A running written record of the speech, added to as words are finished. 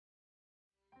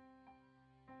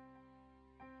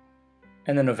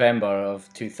In the November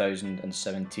of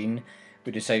 2017,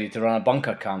 we decided to run a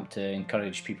bunker camp to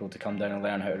encourage people to come down and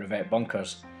learn how to revet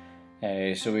bunkers.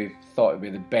 So we thought it would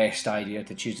be the best idea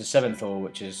to choose the 7th hole,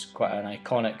 which is quite an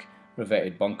iconic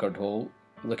revetted bunkered hole,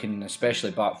 looking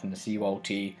especially back from the seawall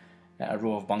tee at a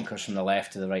row of bunkers from the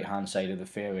left to the right hand side of the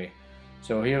fairway.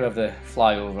 So here we have the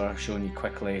flyover showing you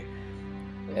quickly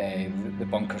the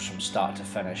bunkers from start to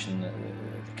finish and the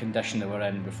condition they were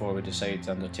in before we decided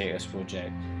to undertake this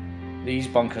project. These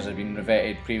bunkers had been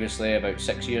revetted previously about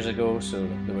 6 years ago, so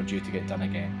they were due to get done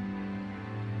again.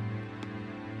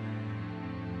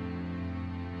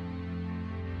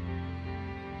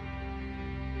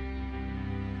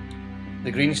 The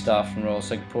green staff from Royal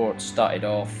Cinque started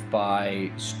off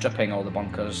by stripping all the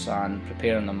bunkers and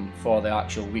preparing them for the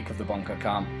actual week of the bunker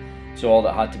camp. So all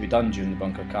that had to be done during the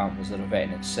bunker camp was the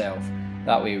revetting itself.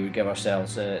 That way we would give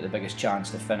ourselves the biggest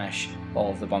chance to finish all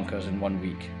of the bunkers in 1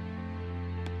 week.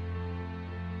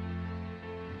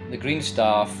 The green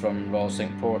staff from Royal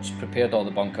Cinque prepared all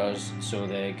the bunkers so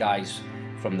the guys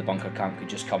from the bunker camp could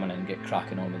just come in and get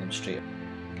cracking on with them straight.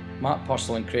 Matt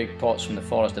Purcell and Craig Potts from the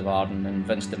Forest of Arden and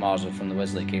Vince DeMarzo from the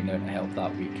Wisley came down to help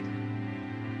that week.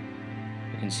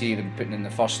 You can see them putting in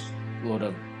the first load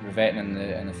of revetting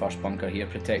in the first bunker here,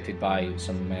 protected by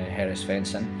some Harris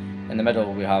fencing. In the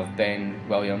middle we have Ben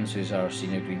Williams, who's our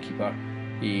senior greenkeeper.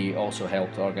 He also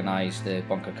helped organise the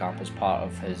bunker camp as part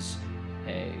of his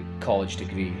college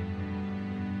degree.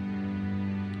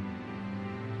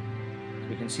 So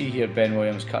we can see here Ben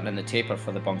Williams cutting in the taper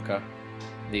for the bunker.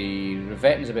 The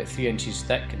revetting is about 3 inches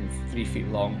thick and 3 feet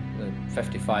long, with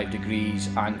 55 degrees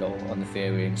angle on the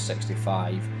fairway and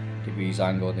 65 degrees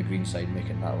angle on the green side,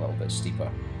 making that a little bit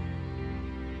steeper.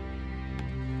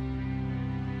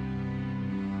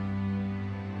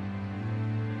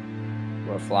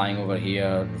 We're flying over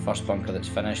here, the first bunker that's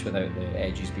finished without the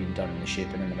edges being done and the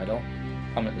shaping in the middle.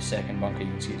 Coming at the second bunker,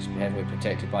 you can see it's heavily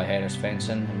protected by Harris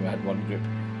fencing, and we had one group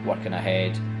working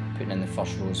ahead, putting in the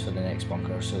first rows for the next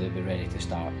bunker so they'd be ready to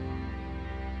start.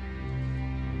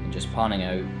 And just panning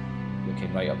out,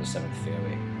 looking right up the 7th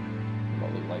fairway,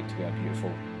 what looked like to be a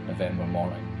beautiful November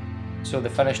morning. So the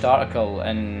finished article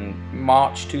in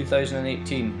March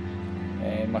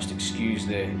 2018, must excuse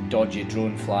the dodgy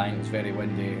drone flying, it was very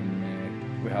windy,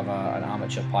 and we have an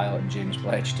amateur pilot, James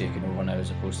Bledge, taking over now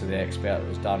as opposed to the expert that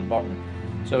was Dan Burton.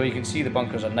 So you can see the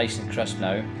bunkers are nice and crisp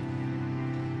now.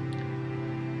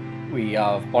 We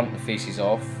have burnt the faces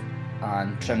off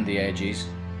and trimmed the edges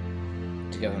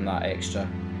to give them that extra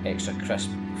crisp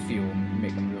feel and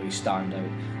make them really stand out.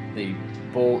 The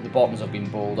bottoms have been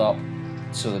bowled up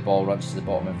so the ball runs to the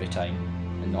bottom every time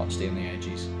and not stay on the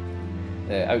edges.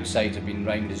 The outsides have been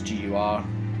round as GUR,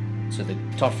 so the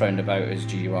turf roundabout is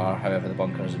GUR, however the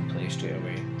bunker is in place straight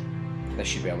away. This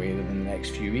should be away within the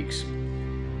next few weeks.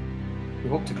 We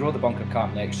hope to grow the bunker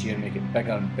camp next year and make it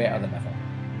bigger and better than ever.